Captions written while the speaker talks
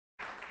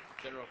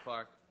General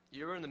Clark,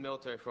 you were in the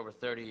military for over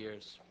 30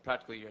 years,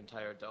 practically your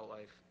entire adult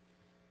life.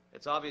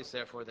 It's obvious,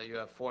 therefore, that you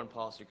have foreign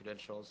policy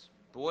credentials,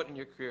 but what in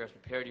your career has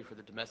prepared you for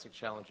the domestic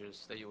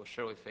challenges that you will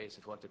surely face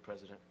if elected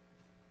president?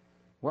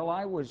 Well,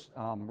 I was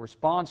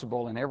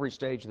responsible in every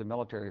stage of the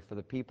military for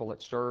the people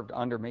that served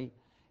under me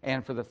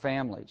and for the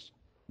families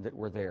that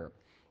were there.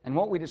 And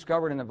what we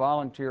discovered in the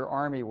volunteer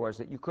Army was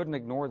that you couldn't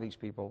ignore these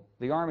people.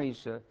 The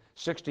Army's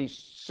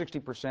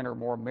 60% or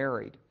more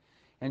married.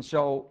 And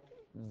so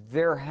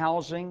their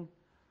housing,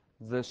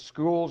 the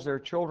schools their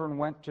children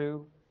went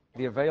to,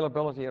 the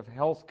availability of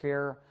health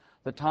care,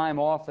 the time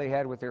off they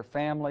had with their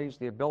families,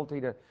 the ability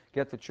to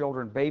get the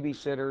children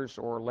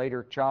babysitters or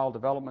later child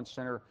development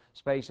center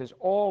spaces,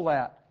 all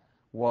that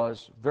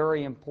was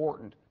very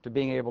important to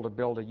being able to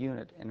build a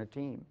unit and a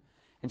team.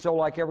 And so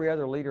like every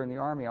other leader in the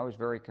Army, I was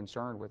very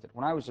concerned with it.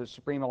 When I was a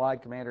Supreme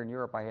Allied Commander in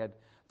Europe, I had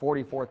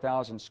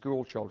 44,000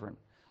 school children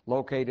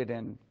located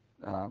in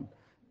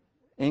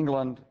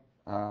England,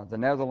 the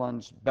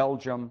Netherlands,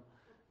 Belgium,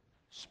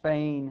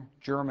 Spain,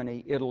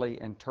 Germany, Italy,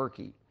 and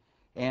Turkey.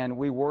 And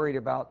we worried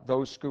about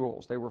those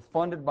schools. They were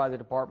funded by the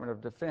Department of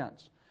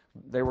Defense.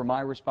 They were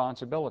my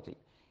responsibility.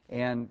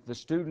 And the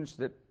students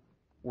that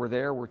were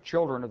there were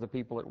children of the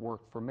people that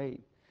worked for me.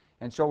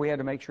 And so we had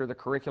to make sure the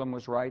curriculum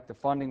was right, the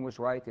funding was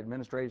right, the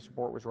administrative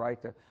support was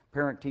right, the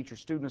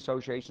parent-teacher-student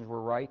associations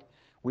were right.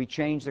 We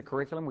changed the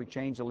curriculum. We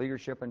changed the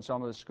leadership in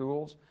some of the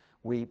schools.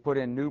 We put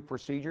in new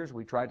procedures.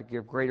 We tried to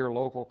give greater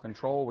local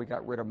control. We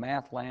got rid of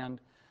math land.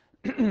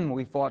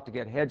 We fought to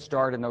get Head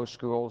Start in those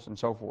schools and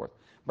so forth.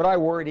 But I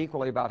worried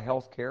equally about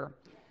health care.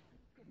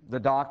 The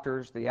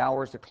doctors, the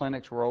hours the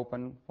clinics were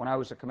open. When I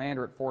was a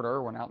commander at Fort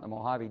Irwin out in the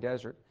Mojave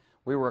Desert,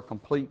 we were a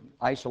complete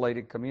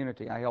isolated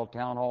community. I held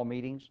town hall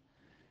meetings.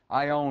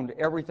 I owned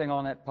everything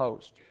on that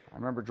post. I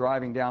remember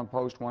driving down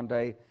post one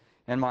day,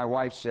 and my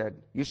wife said,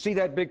 "You see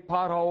that big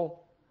pothole?"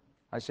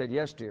 I said,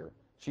 "Yes, dear."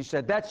 She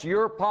said, "That's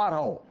your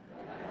pothole."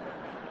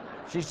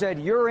 She said,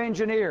 "Your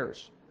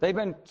engineers, they've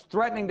been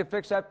threatening to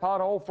fix that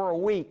pothole for a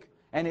week,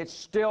 and it's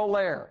still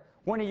there.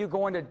 When are you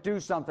going to do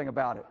something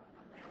about it?"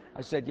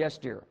 I said, "Yes,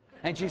 dear."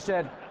 And she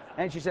said,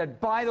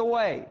 "By the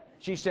way,"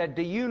 she said,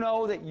 "do you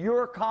know that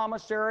your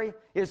commissary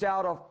is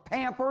out of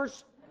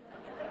Pampers?"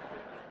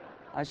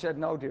 I said,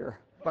 "No, dear,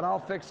 but I'll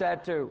fix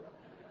that too."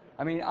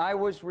 I mean, I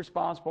was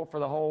responsible for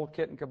the whole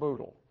kit and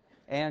caboodle.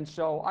 And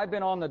so I've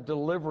been on the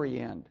delivery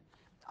end.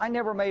 I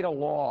never made a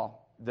law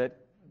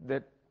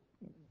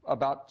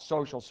about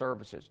social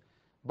services.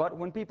 But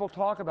when people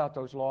talk about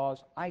those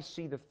laws, I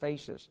see the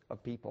faces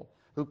of people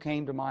who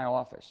came to my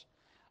office.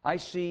 I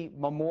see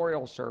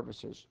memorial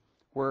services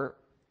where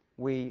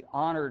we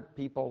honored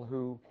people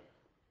who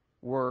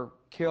were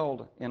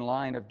killed in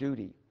line of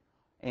duty,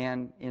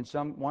 and in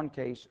one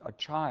case, a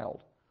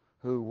child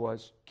who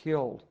was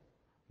killed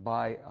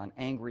by an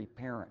angry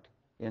parent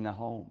in the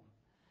home.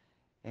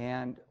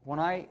 And when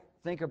I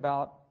think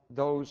about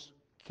those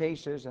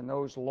cases and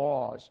those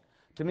laws,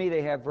 to me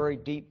they have very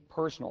deep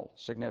personal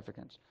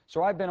significance.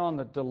 So I've been on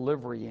the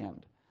delivery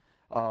end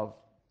of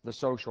the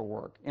social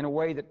work in a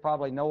way that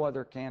probably no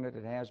other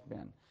candidate has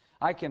been.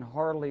 I can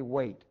hardly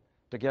wait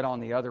to get on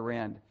the other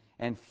end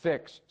and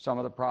fix some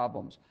of the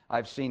problems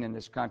I've seen in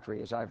this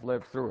country as I've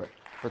lived through it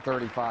for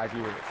 35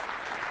 years.